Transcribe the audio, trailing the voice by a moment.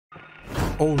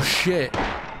Oh shit.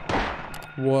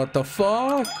 What the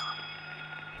fuck?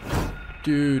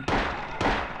 Dude.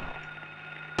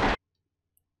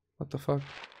 What the fuck?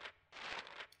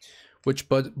 Which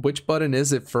button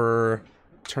is it for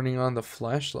turning on the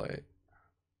flashlight?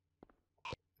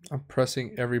 I'm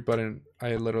pressing every button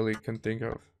I literally can think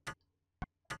of.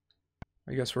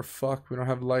 I guess we're fucked. We don't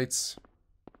have lights.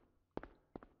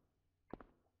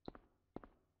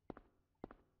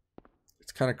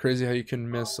 It's kind of crazy how you can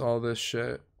miss all this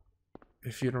shit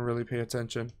if you don't really pay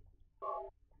attention.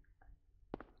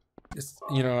 It's,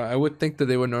 you know, I would think that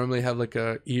they would normally have like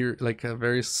a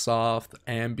very soft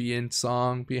ambient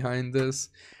song behind this,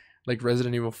 like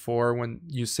Resident Evil 4 when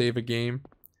you save a game.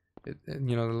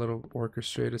 You know, the little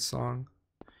orchestrated song.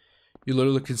 You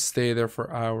literally can stay there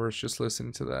for hours just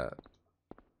listening to that.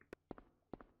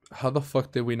 How the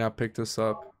fuck did we not pick this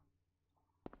up?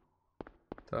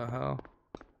 The hell?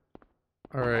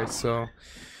 Alright, so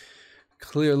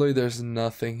clearly there's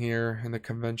nothing here in the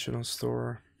conventional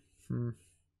store.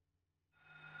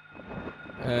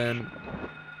 And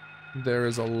there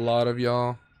is a lot of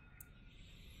y'all.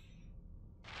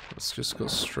 Let's just go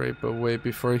straight, but wait,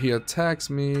 before he attacks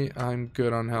me, I'm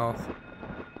good on health.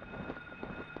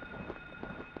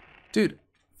 Dude,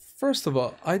 first of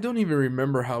all, I don't even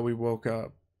remember how we woke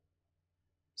up.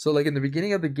 So like in the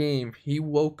beginning of the game, he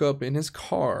woke up in his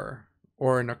car,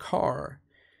 or in a car.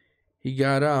 He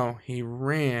got out, he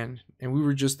ran, and we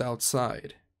were just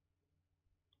outside.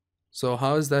 So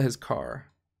how is that his car?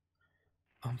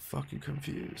 I'm fucking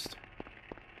confused.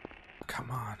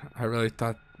 Come on, I really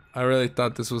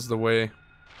thought this was the way.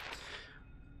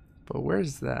 But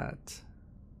where's that?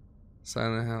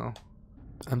 Silent Hill.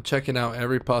 I'm checking out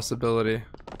every possibility.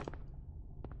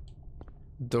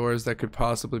 Doors that could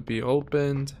possibly be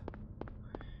opened.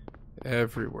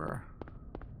 Everywhere.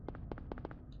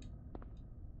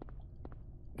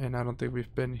 And I don't think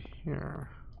we've been here.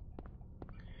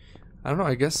 I don't know,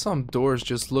 I guess some doors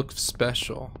just look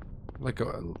special.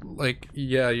 Like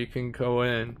yeah, you can go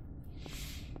in.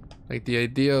 Like the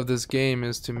idea of this game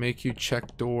is to make you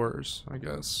check doors, I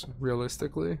guess,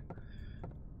 realistically.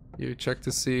 You check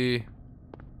to see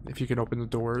if you can open the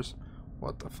doors.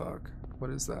 What the fuck?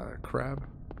 What is that? A crab?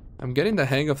 I'm getting the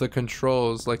hang of the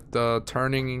controls, like the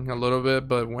turning a little bit,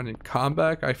 but when in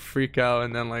combat, I freak out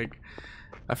and then like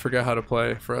I forget how to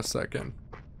play for a second.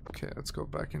 Okay, let's go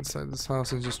back inside this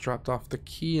house and just dropped off the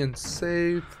key and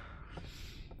save.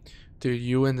 Dude,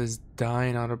 Ewan is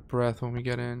dying out of breath when we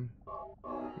get in.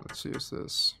 Let's use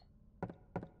this.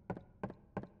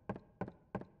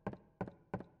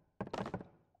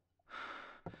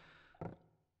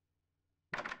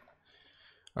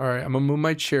 Alright, I'm gonna move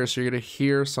my chair so you're gonna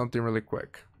hear something really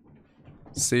quick.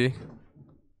 See?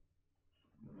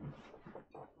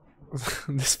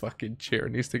 This fucking chair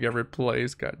needs to get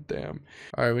replaced, goddamn.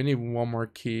 Alright, we need one more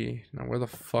key. Now where the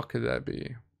fuck could that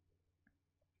be?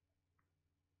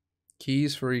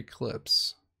 Keys for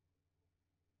Eclipse.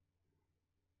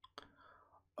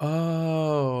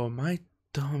 Oh, my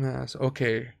dumbass.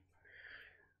 Okay.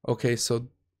 Okay, so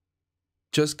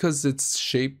just because it's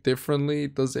shaped differently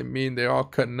doesn't mean they all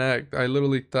connect. I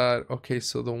literally thought, okay,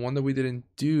 so the one that we didn't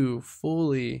do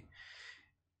fully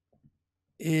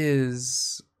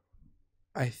is...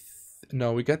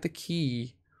 No, we got the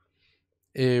key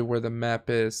where the map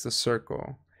is, the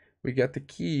circle. We got the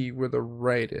key where the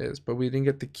right is, but we didn't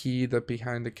get the key that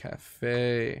behind the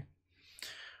cafe.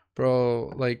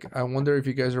 Bro, like, I wonder if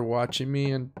you guys are watching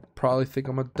me and probably think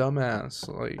I'm a dumbass.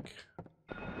 Like,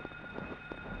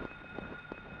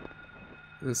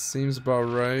 this seems about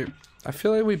right. I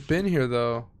feel like we've been here,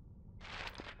 though.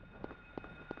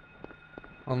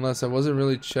 Unless I wasn't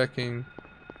really checking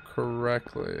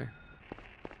correctly.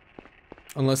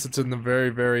 Unless it's in the very,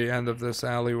 very end of this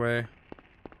alleyway.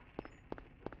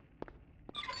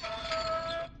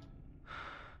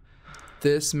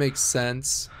 This makes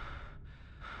sense.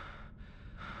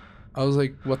 I was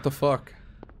like, what the fuck?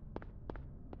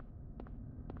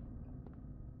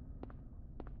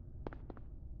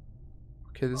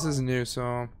 Okay, this is new,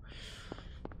 so...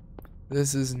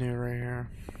 This is new right here.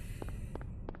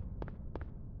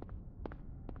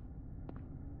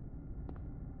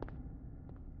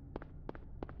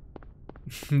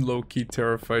 Low-key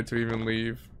terrified to even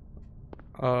leave.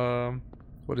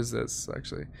 What is this,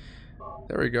 actually?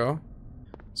 There we go.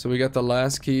 So we got the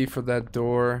last key for that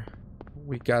door.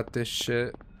 We got this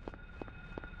shit.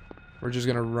 We're just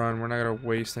gonna run. We're not gonna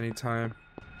waste any time.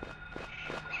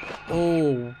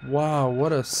 Oh, wow.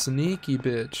 What a sneaky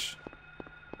bitch.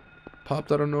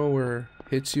 Popped out of nowhere.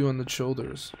 Hits you on the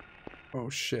shoulders. Oh,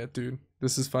 shit, dude.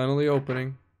 This is finally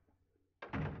opening.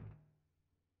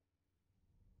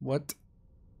 What?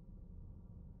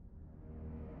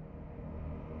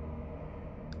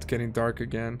 getting dark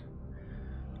again.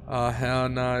 Hell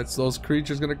nah, it's those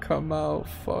creatures gonna come out.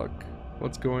 Fuck.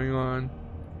 What's going on?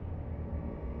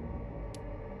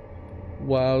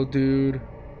 Wow, dude.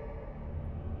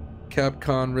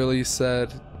 Capcom really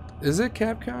said... Is it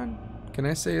Capcom? Can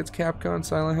I say it's Capcom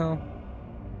Silent Hill?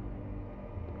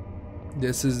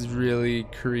 This is really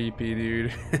creepy,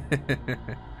 dude.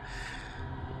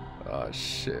 Oh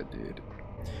shit, dude.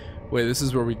 Wait, this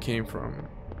is where we came from.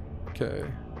 Okay.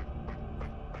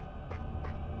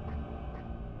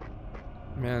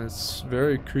 Man, it's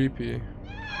very creepy.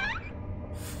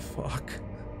 Fuck.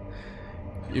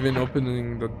 Even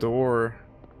opening the door.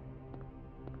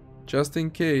 Just in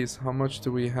case, how much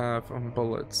do we have on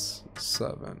bullets?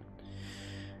 7.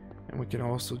 And we can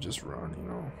also just run, you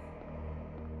know.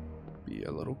 Be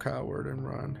a little coward and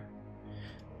run.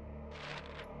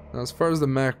 Now, as far as the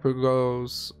map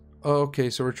goes... Okay,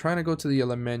 so we're trying to go to the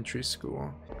elementary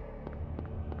school.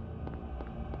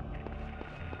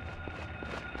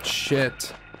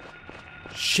 Shit.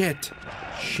 Shit.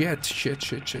 Shit, shit,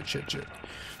 shit, shit, shit, shit.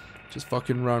 Just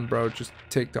fucking run, bro. Just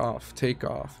take off. Take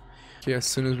off. Okay, as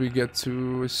soon as we get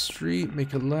to a street,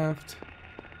 make a left.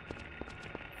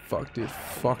 Fuck, dude.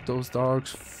 Fuck those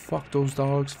dogs. Fuck those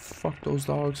dogs. Fuck those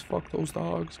dogs. Fuck those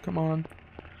dogs. Come on.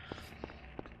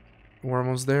 We're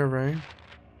almost there, right?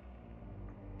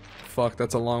 Fuck,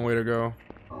 that's a long way to go.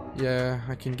 Yeah,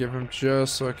 I can give him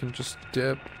just so I can just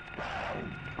dip.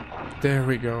 There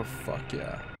we go. Fuck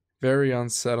yeah. Very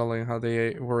unsettling how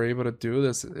they were able to do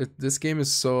this. This game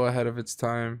is so ahead of its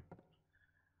time.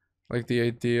 Like the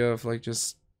idea of like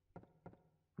just,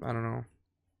 I don't know,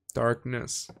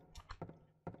 darkness.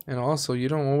 And also, you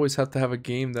don't always have to have a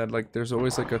game that like there's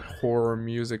always like a horror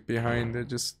music behind it.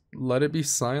 Just let it be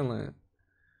silent.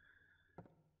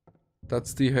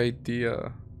 That's the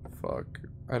idea. Fuck.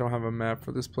 I don't have a map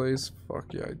for this place.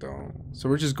 Fuck yeah, I don't. So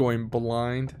we're just going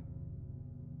blind.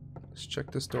 Let's check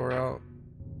this door out.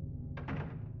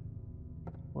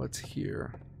 What's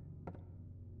here?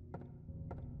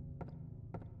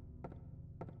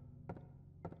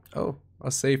 Oh,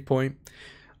 a save point.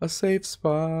 A safe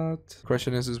spot.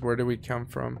 Question is where did we come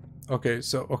from? Okay,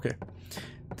 so, okay.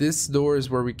 This door is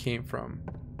where we came from.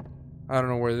 I don't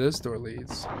know where this door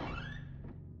leads.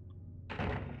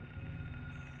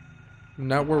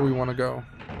 Not where we want to go.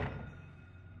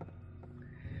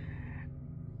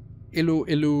 Ilu,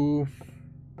 ilu.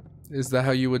 Is that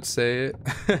how you would say it?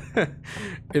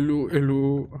 Ilu,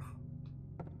 ilu.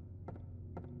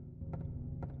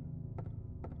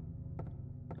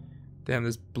 Damn,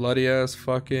 this bloody ass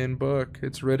fucking book.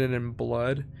 It's written in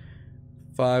blood.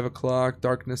 5 o'clock,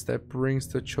 darkness that brings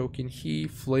the choking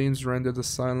heat. Flames render the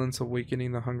silence,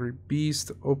 awakening the hungry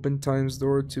beast. Open time's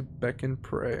door to beckon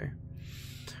prey.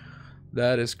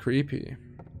 That is creepy.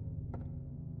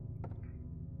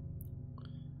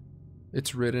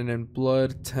 It's written in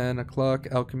blood. 10 o'clock,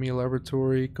 alchemy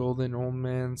laboratory. Golden old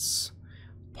man's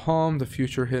palm. The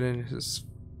future hidden in his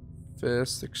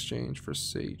fist. Exchange for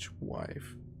sage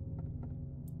wife.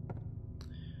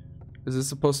 Is this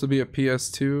supposed to be a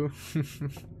PS2?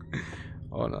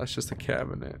 Oh no, it's just a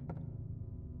cabinet.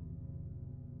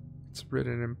 It's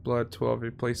written in blood. 12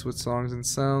 replaced with songs and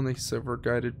sound. The silver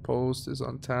guided post is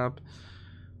on tap.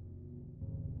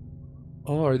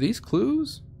 Oh, are these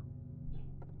clues?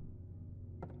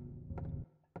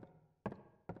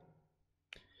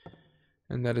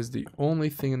 And that is the only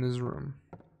thing in this room.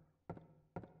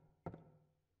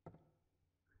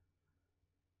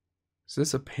 Is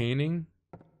this a painting?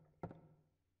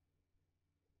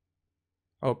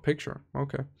 Oh, picture.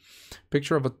 Okay.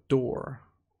 Picture of a door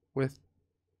with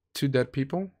 2 dead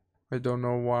people. I don't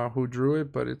know who drew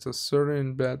it, but it's a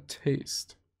certain bad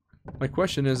taste. My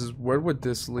question is where would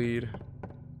this lead?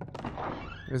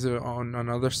 Is it on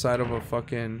another side of a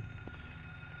fucking...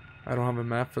 I don't have a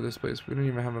map for this place. We don't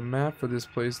even have a map for this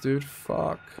place, dude.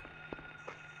 Fuck.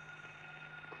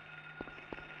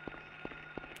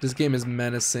 This game is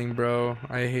menacing, bro.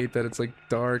 I hate that it's like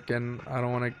dark and I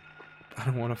don't want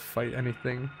to fight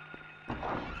anything.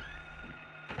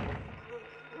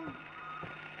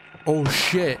 Oh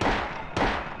shit.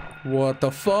 What the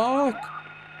fuck?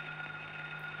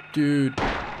 Dude.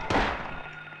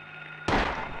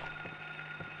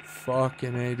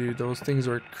 Fucking hey, dude. Those things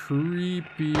are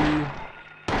creepy.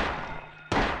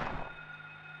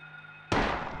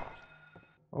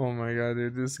 Oh my god,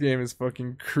 dude. This game is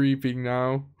fucking creeping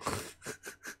now.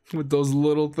 With those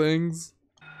little things.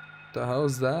 The hell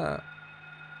is that?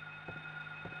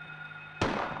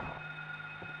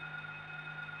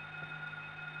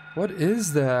 What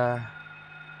is that?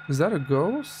 Is that a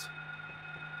ghost?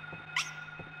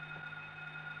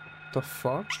 The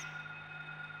fuck?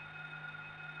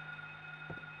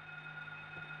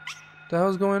 The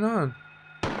hell's going on?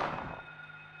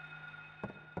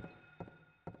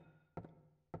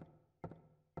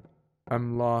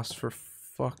 I'm lost for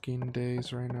fucking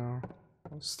days right now.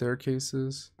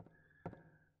 Staircases?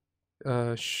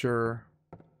 Sure.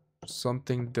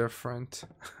 Something different.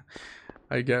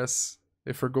 I guess.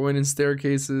 If we're going in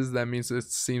staircases, that means it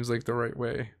seems like the right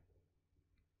way.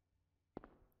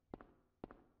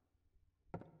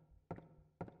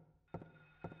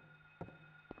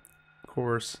 Of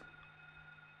course.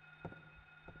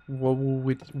 What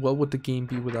would the game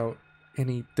be without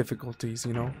any difficulties,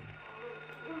 you know?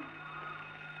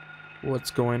 What's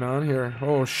going on here?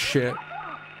 Oh shit.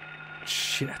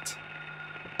 Shit.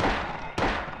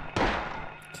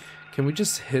 Can we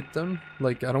just hit them?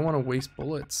 Like, I don't want to waste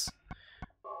bullets.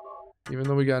 Even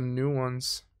though we got new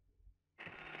ones.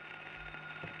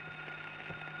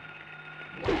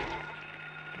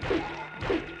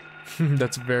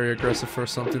 That's very aggressive for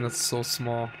something that's so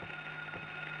small.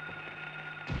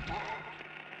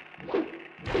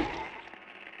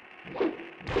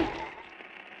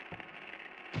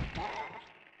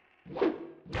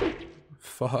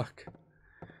 Fuck.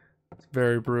 It's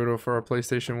very brutal for a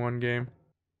PlayStation 1 game.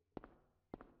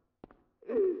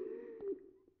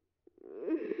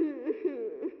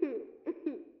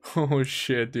 Oh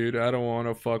shit, dude. I don't want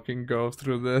to fucking go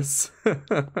through this.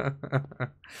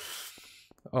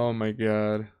 Oh my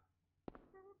god.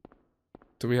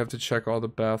 Do we have to check all the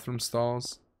bathroom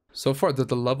stalls? So far,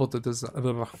 the level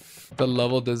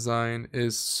design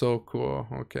is so cool.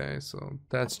 Okay, so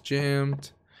that's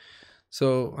jammed.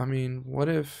 So, I mean, what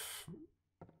if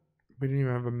we didn't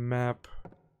even have a map?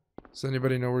 Does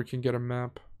anybody know where we can get a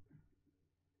map?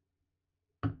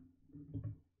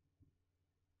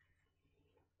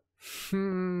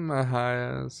 My high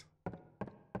ass.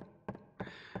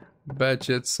 Bet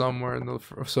you it's somewhere in the...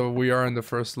 So we are in the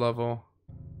first level.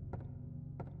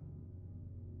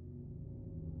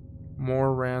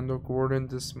 More Randall Gordon.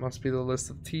 This must be the list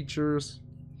of teachers.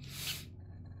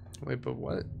 Wait, but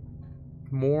what?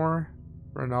 More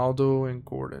Ronaldo and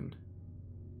Gordon.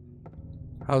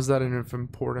 How's that in of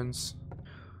importance?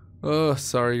 Oh,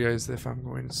 sorry guys if I'm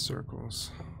going in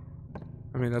circles.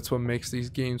 I mean, that's what makes these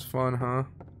games fun, huh?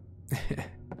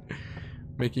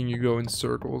 Making you go in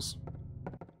circles.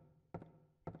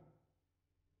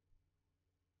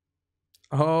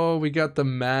 Oh, we got the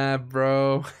map,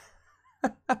 bro.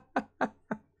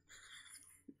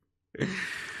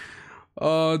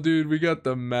 Oh, dude, we got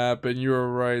the map, and you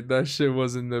were right. That shit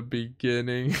was in the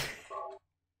beginning.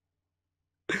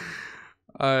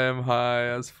 I am high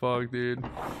as fuck, dude.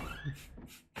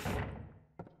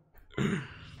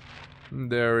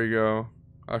 There we go.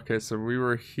 Okay, so we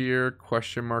were here.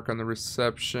 Question mark on the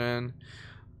reception.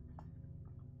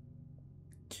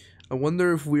 I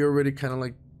wonder if we already kind of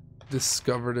like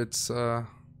discovered its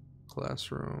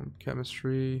classroom,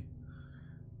 chemistry,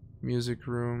 music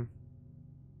room,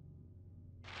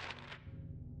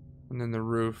 and then the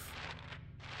roof.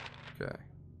 Okay.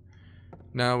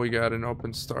 Now we got an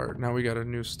open start. Now we got a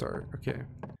new start. Okay.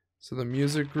 So the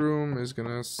music room is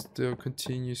gonna still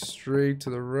continue straight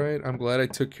to the right. I'm glad I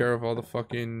took care of all the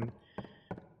fucking,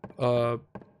 you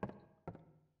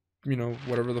know,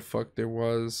 whatever the fuck there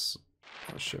was.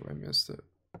 Oh shit, I missed it.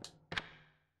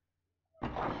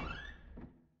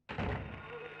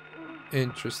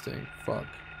 Interesting. Fuck.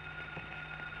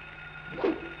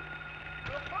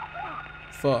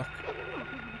 Fuck.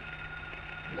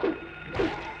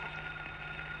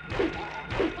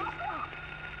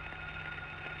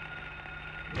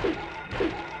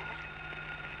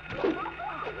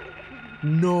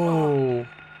 No.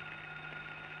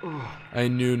 I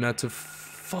knew not to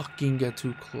fucking get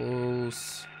too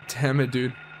close. Damn it,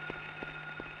 dude.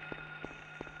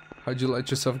 How'd you let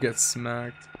yourself get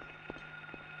smacked?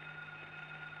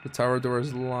 The tower door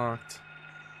is locked.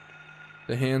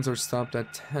 The hands are stopped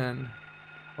at 10.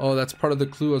 Oh, that's part of the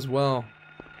clue as well.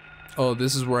 Oh,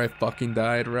 this is where I fucking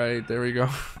died, right? There we go.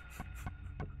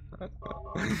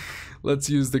 Let's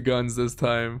use the guns this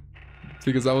time.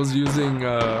 Because I was using,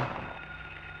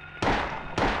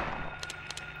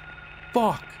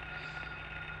 Fuck!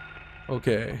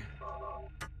 Okay.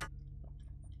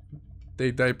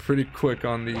 They die pretty quick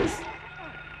on these.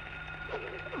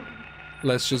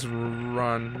 Let's just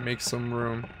run, make some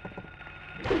room.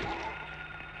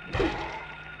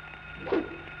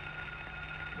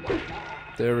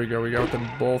 There we go, we got them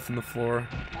both in the floor.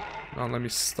 Now let me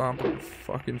stomp in the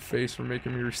fucking face for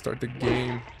making me restart the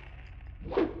game.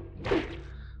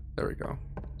 There we go.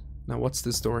 Now what's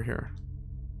this door here?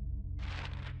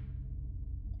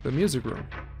 The music room.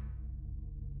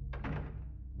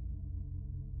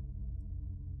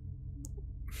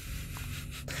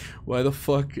 Why the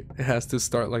fuck it has to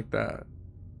start like that?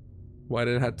 Why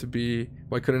did it have to be?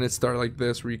 Why couldn't it start like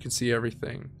this where you can see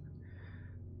everything?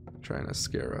 Trying to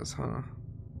scare us, huh?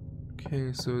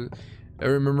 Okay, so I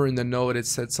remember in the note it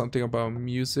said something about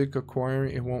music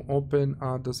acquiring. It won't open.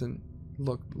 Doesn't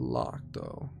look locked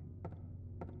though.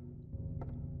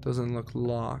 Doesn't look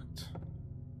locked.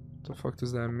 What the fuck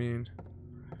does that mean?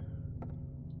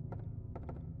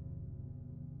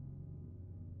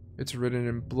 It's written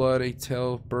in blood. A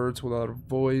tale of birds without a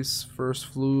voice. First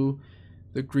flew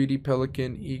the greedy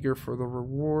pelican, eager for the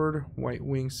reward. White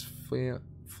wings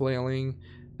flailing.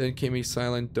 Then came a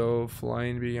silent dove,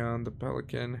 flying beyond the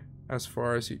pelican as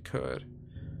far as he could.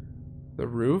 The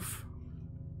roof?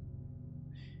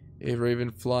 A raven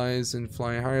flies and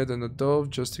flying higher than the dove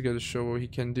just to get to show what he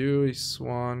can do. A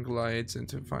swan glides in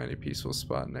to find a peaceful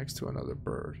spot next to another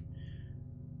bird.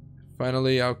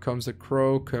 Finally, out comes the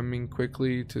crow, coming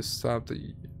quickly to a stop.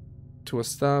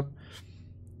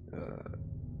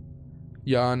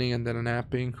 Yawning and then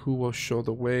napping. Who will show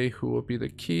the way? Who will be the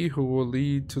key? Who will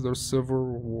lead to the silver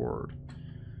reward?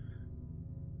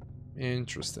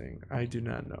 Interesting. I do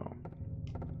not know.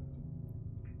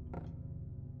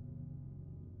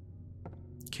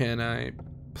 Can I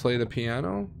play the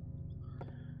piano?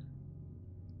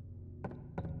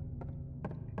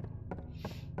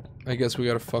 I guess we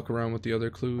gotta fuck around with the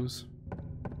other clues.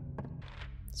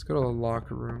 Let's go to the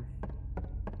locker room.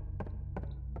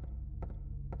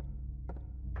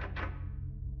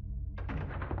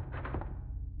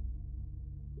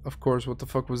 Of course, what the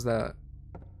fuck was that?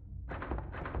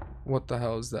 What the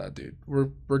hell is that, dude?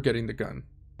 We're getting the gun.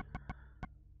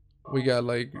 We got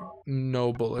like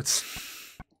no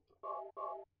bullets.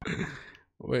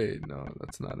 Wait, no,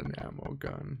 that's not an ammo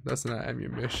gun. That's not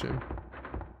ammunition.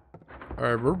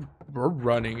 Alright, we're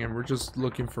running and we're just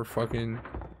looking for fucking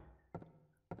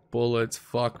bullets.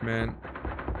 Fuck, man.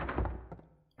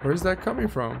 Where's that coming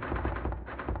from?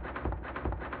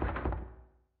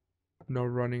 No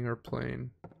running or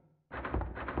playing.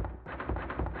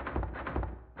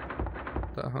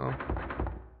 The hell?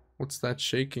 What's that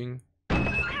shaking?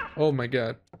 Oh my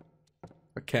god.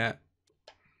 A cat.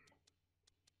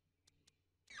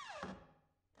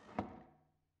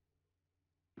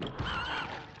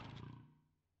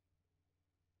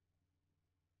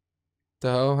 The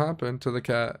hell happened to the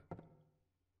cat?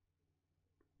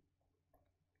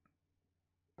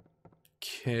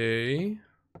 Okay.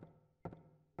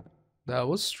 That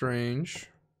was strange.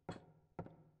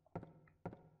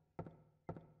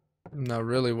 Not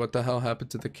really. What the hell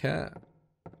happened to the cat?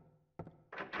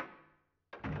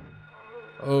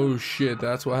 Oh shit,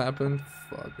 that's what happened?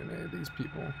 Fucking A, these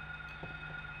people.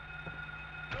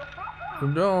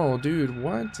 No, dude,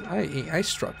 what? I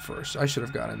struck first. I should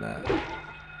have gotten that.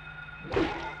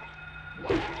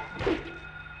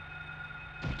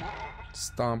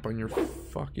 Stomp on your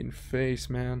fucking face,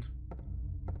 man.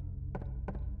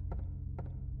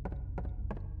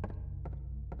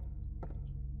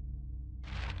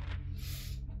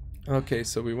 Okay,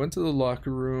 so we went to the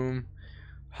locker room.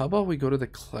 How about we go to the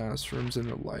classrooms in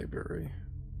the library?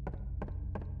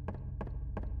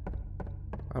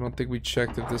 I don't think we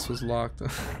checked if this was locked.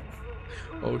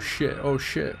 Oh shit, oh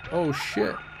shit, oh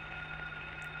shit.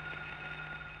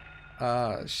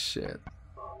 Ah, shit.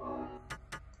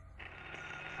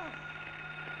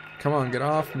 Come on, get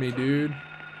off me, dude.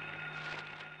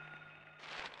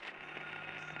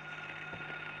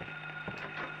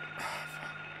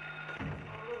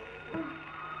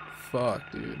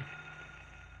 Fuck, dude.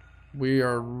 We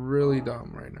are really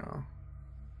dumb right now.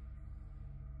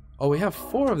 Oh, we have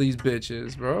 4 of these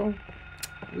bitches, bro.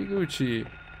 We Gucci.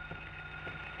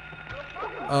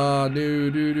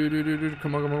 Dude.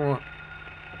 Come on.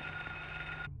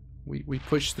 We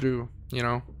pushed through, you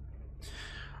know.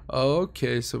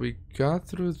 Okay, so we got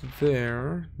through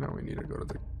there. Now we need to go to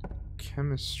the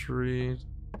chemistry.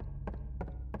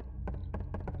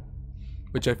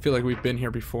 Which I feel like we've been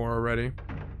here before already.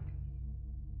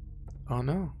 Oh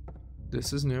no.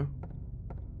 This is new.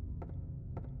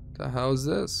 The hell is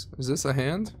this? Is this a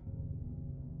hand?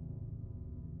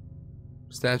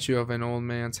 Statue of an old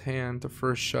man's hand, the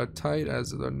first shut tight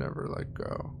as they'll never let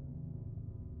go.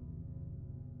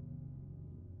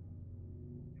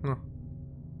 Huh.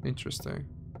 Interesting.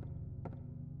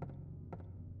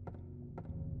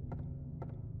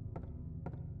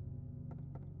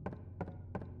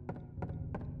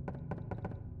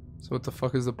 So what the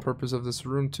fuck is the purpose of this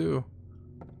room too?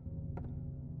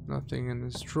 Nothing in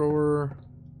this drawer.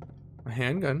 A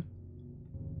handgun.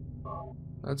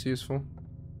 That's useful.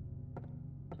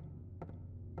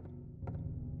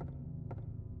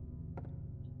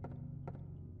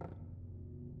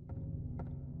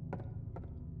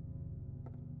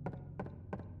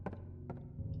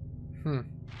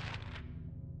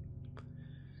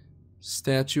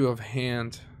 Statue of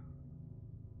hand.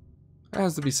 It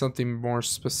has to be something more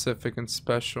specific and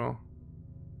special.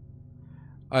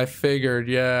 I figured,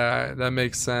 yeah, that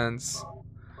makes sense.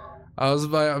 I was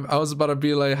about to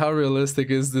be like, how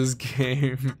realistic is this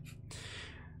game?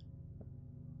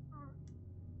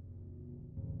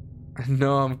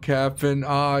 No, I'm capping.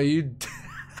 Ah, you.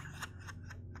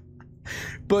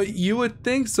 But you would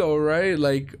think so, right?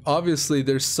 Like, obviously,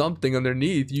 there's something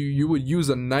underneath. You would use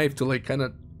a knife to like kind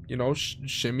of, you know,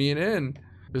 shimmy it in.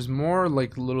 There's more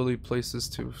like literally places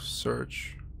to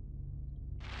search,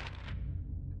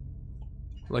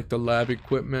 like the lab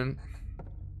equipment.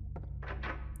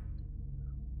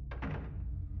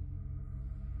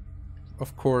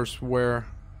 Of course, where?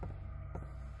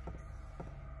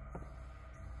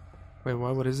 Wait,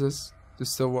 what is this? There's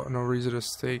still no reason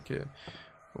to take it.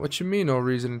 What you mean no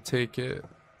reason to take it?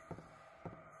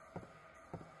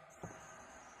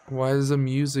 Why is the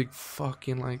music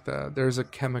fucking like that? There's a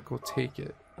chemical, take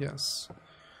it. Yes.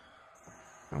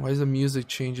 And why is the music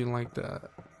changing like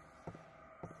that?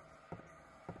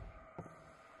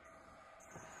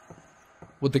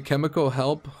 Would the chemical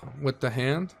help with the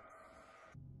hand?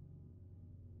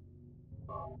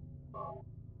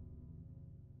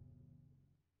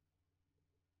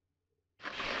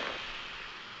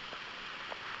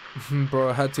 Bro,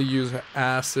 I had to use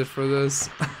acid for this.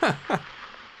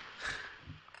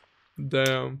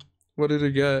 Damn. What did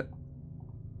it get?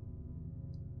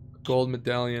 Gold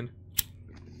medallion.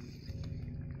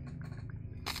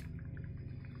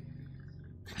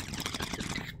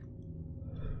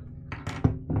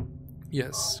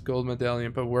 Yes, gold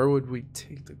medallion. But where would we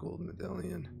take the gold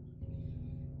medallion?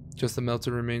 Just the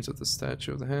melted remains of the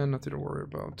statue of the hand. Nothing to worry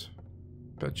about.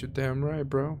 Bet you damn right,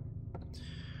 bro.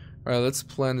 Alright, let's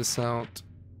plan this out.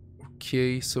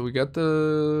 Okay, so we got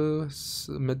the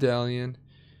medallion.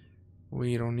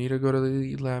 We don't need to go to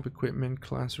the lab equipment.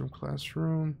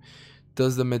 Classroom.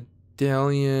 Does the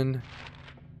medallion...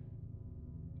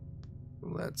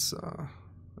 Let's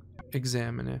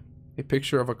examine it. A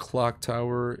picture of a clock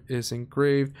tower is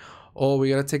engraved. Oh, we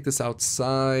gotta take this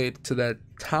outside to that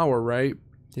tower, right?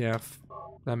 Yeah,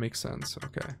 that makes sense.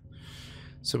 Okay.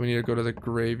 So we need to go to the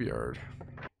graveyard.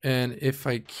 And if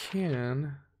I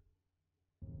can...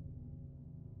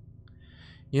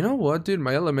 You know what, dude?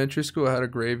 My elementary school had a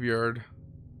graveyard.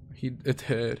 It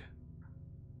did.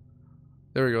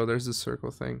 There we go. There's the circle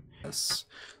thing. Yes.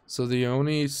 So the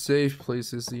only safe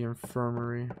place is the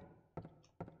infirmary.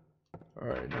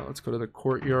 Alright, now let's go to the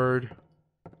courtyard.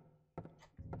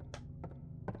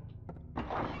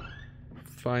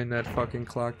 Find that fucking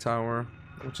clock tower,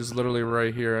 which is literally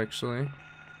right here, actually.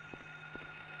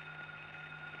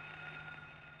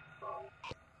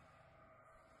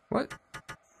 What?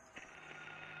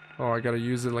 Oh, I gotta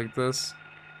use it like this.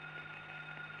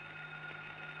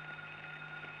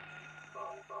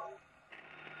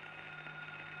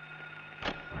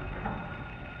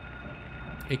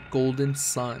 A golden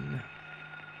sun.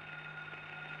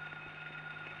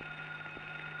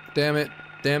 Damn it.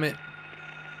 Damn it.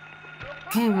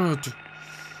 Damn it.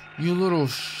 You little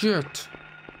shit.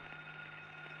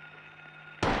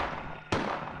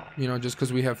 You know, just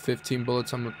because we have 15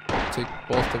 bullets, I'm gonna take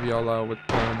both of y'all out with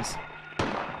guns.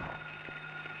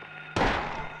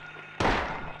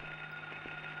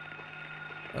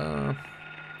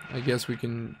 I guess we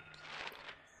can...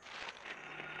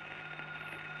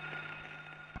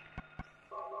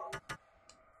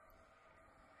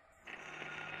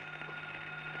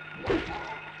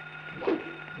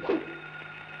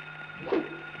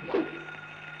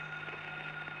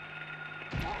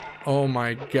 Oh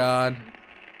my god.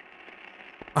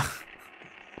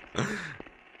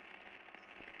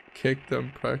 Kick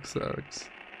them, press X.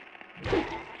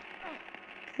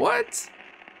 What?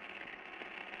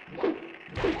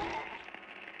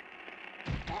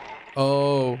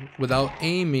 Oh, without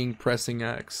aiming, pressing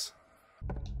X.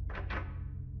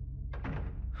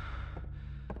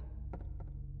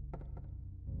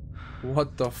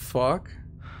 What the fuck?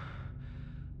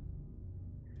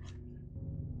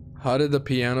 How did the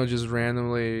piano just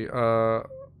randomly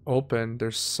open?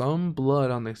 There's some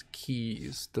blood on the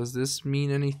keys. Does this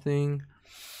mean anything?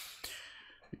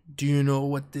 Do you know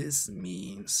what this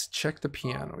means? Check the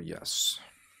piano, yes.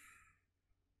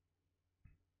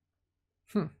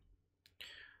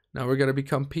 Now we're gonna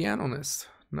become pianist.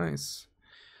 Nice.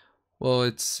 Well,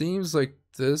 it seems like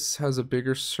this has a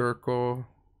bigger circle.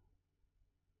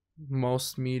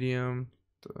 Most medium.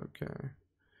 Okay.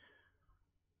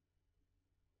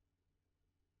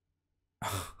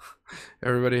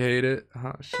 Everybody hate it?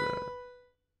 Oh shit.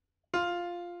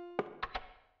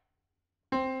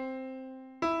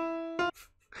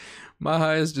 My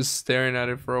eye is just staring at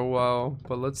it for a while,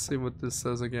 but let's see what this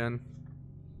says again.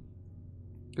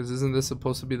 Because isn't this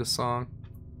supposed to be the song?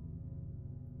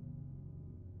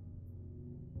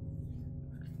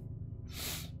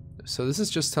 So this is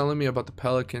just telling me about the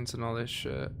pelicans and all this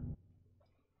shit.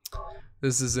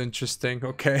 This is interesting.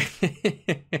 Okay.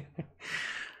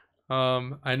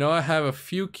 I know I have a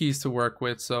few keys to work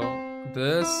with, so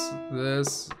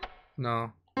this,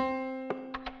 no.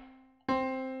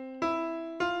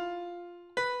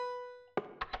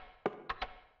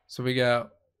 So we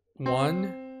got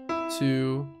 1,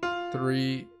 2,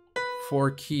 3,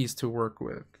 4 keys to work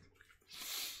with.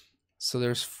 So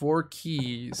there's 4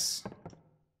 keys.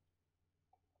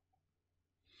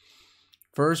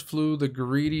 First flew the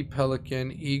greedy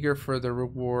pelican, eager for the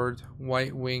reward,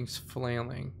 white wings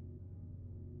flailing.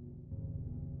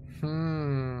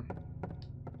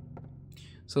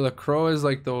 So the crow is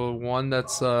like the one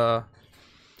that's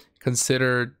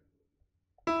considered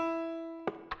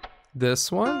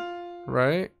this one,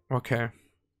 right? Okay.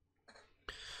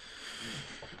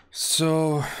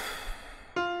 So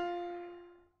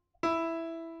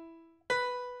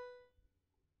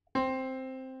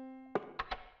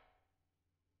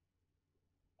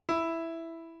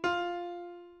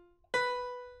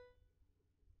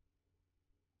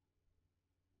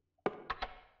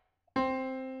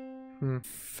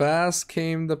fast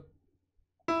came the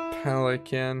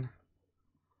pelican.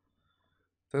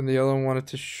 Then the other one wanted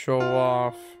to show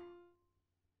off.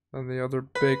 Then the other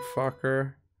big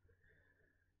fucker.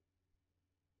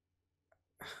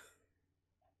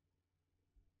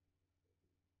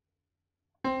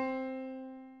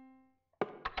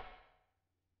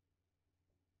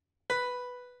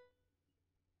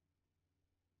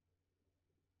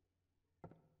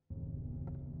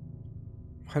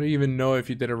 How do you even know if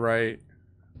you did it right?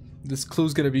 This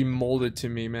clue's gonna be molded to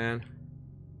me, man.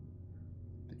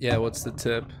 Yeah, what's the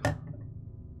tip?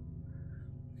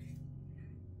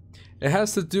 It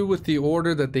has to do with the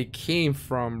order that they came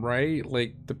from, right?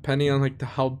 Like, depending on like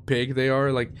how big they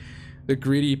are. Like, the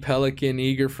greedy pelican,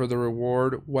 eager for the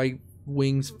reward, white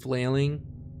wings flailing.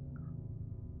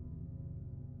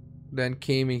 Then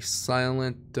came a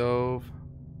silent dove.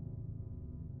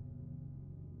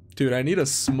 Dude, I need a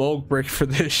smoke break for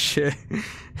this shit.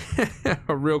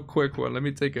 A real quick one. Let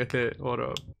me take a hit. Hold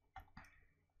up.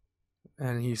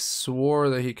 And he swore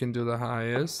that he can do the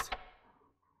highest.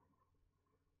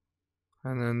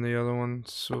 And then the other one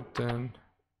swooped in.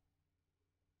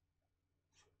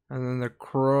 And then the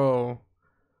crow.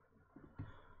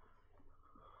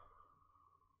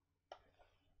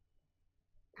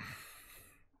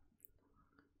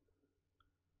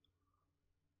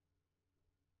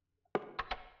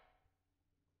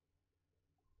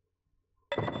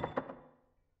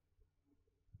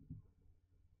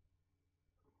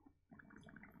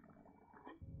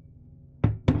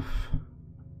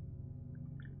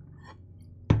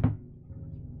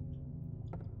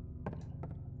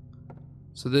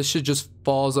 So this shit just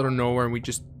falls out of nowhere and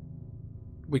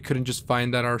we couldn't just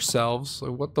find that ourselves.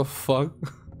 Like, what the fuck?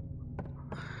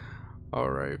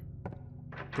 Alright.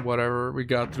 Whatever, we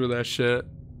got through that shit.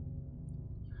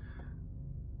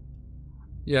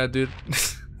 Yeah, dude.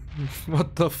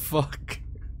 What the fuck?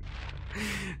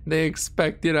 They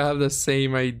expect you to have the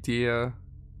same idea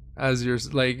as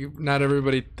yours. Like, not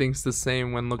everybody thinks the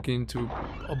same when looking into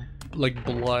like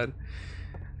blood.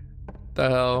 The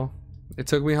hell? It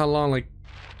took me how long? Like,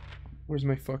 where's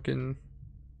my fucking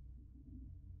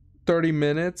 30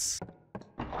 minutes?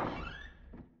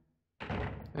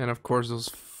 And of course those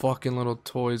fucking little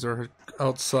toys are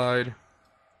outside.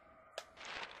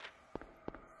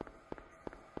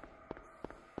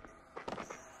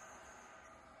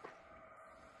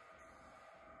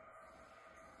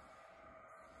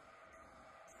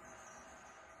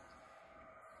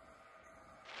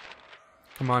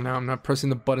 Come on now, I'm not pressing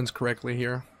the buttons correctly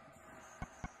here.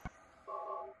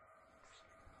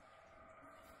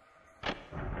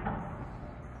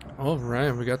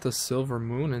 Alright, we got the silver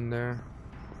moon in there.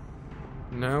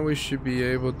 Now we should be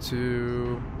able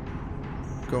to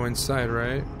go inside,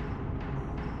 right?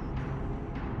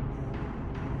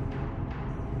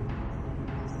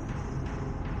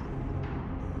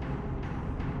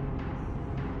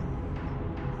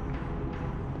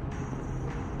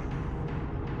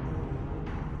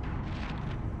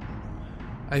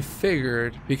 I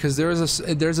figured, because there's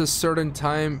a certain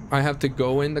time I have to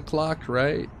go in the clock,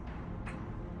 right?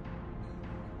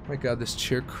 My god, this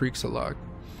chair creaks a lot.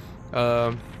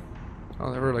 Oh,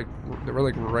 they were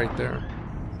like right there.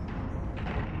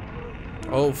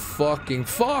 Oh, fucking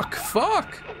fuck!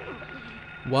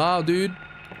 Wow, dude.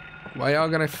 Why y'all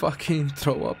gonna fucking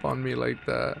throw up on me like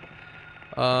that?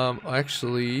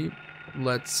 Actually,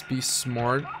 let's be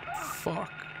smart.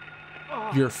 Fuck.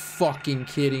 You're fucking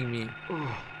kidding me.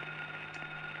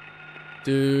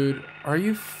 Dude, are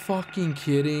you fucking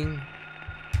kidding?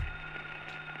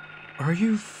 Are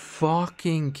you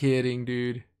fucking kidding,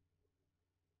 dude?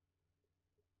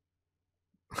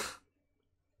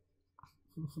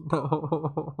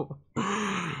 No.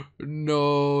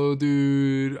 No,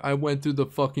 dude. I went through the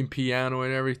fucking piano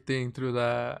and everything through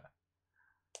that.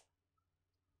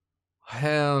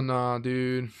 Hell no,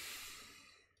 dude.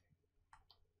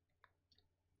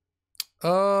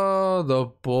 Oh, the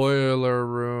boiler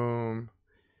room.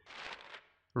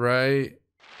 Right?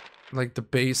 Like the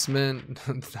basement.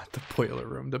 Not the boiler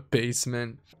room, the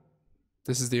basement.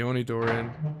 This is the only door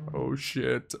in. Oh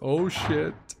shit. Oh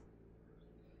shit.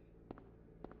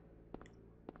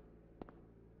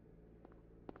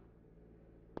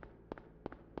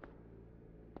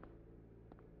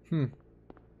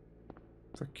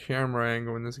 The camera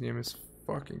angle in this game is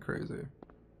fucking crazy.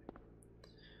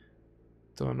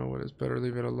 Don't know what is better,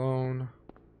 leave it alone.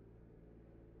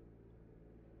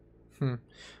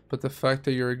 But the fact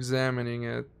that you're examining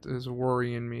it is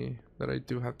worrying me that I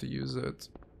do have to use it.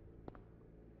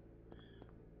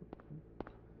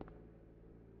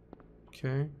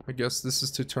 Okay, I guess this is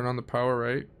to turn on the power,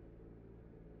 right?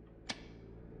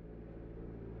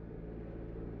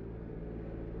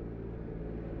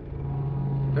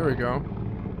 There we go.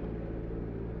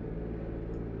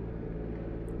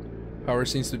 Power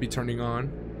seems to be turning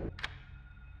on.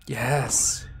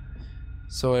 Yes!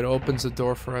 So it opens the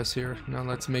door for us here. Now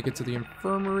let's make it to the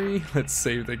infirmary. Let's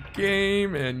save the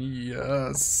game, and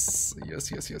yes.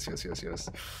 Yes.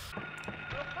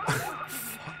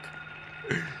 Fuck.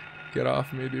 Get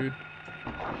off me, dude.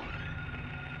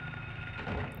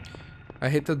 I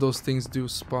hate that those things do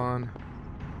spawn.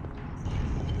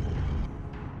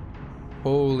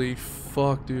 Holy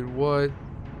fuck, dude, what?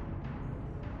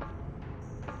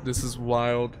 This is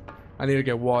wild. I need to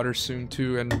get water soon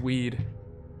too, and weed.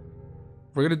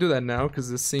 We're gonna do that now because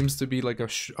this seems to be like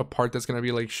a part that's gonna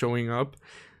be like showing up.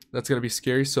 That's gonna be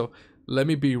scary. So let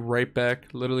me be right back.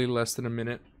 Literally less than a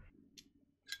minute.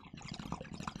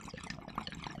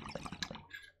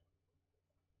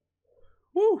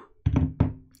 Woo!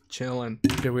 Chillin'.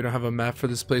 Okay, we don't have a map for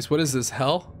this place. What is this?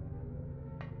 Hell?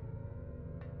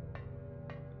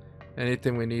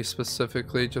 Anything we need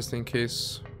specifically, just in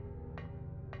case.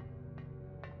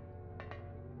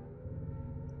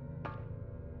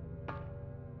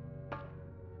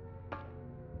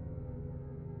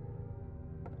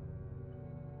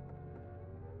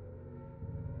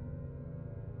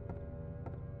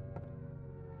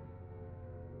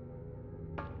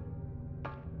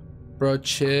 Bro,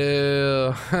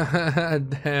 chill.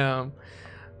 Damn.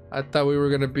 I thought we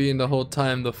were gonna be in the whole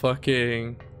time the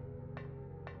fucking...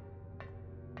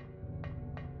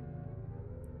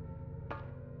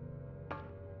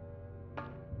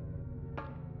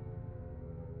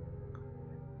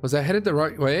 Was I headed the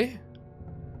right way?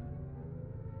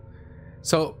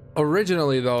 So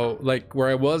originally though, like where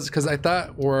I was, because I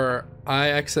thought where I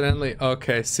accidentally,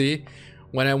 okay, see,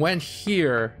 when I went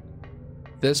here,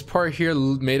 this part here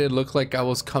made it look like I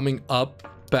was coming up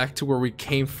back to where we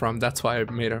came from. That's why I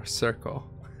made a circle.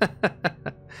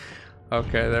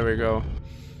 Okay, there we go.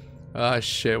 Ah,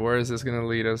 shit, where is this gonna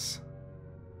lead us?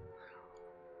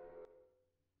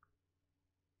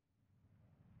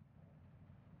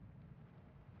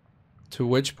 To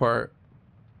which part?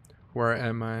 Where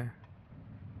am I?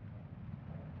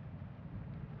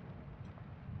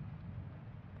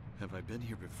 Have I been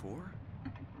here before?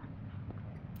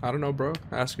 I don't know, bro.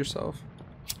 Ask yourself.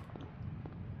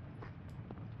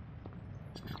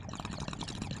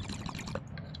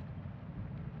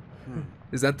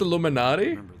 Is that the Illuminati? I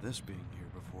remember this being here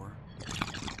before.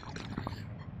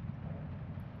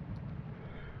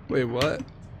 Wait, what?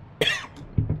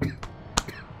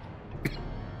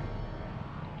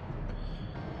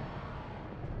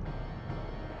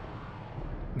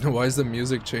 Why is the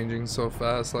music changing so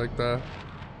fast like that?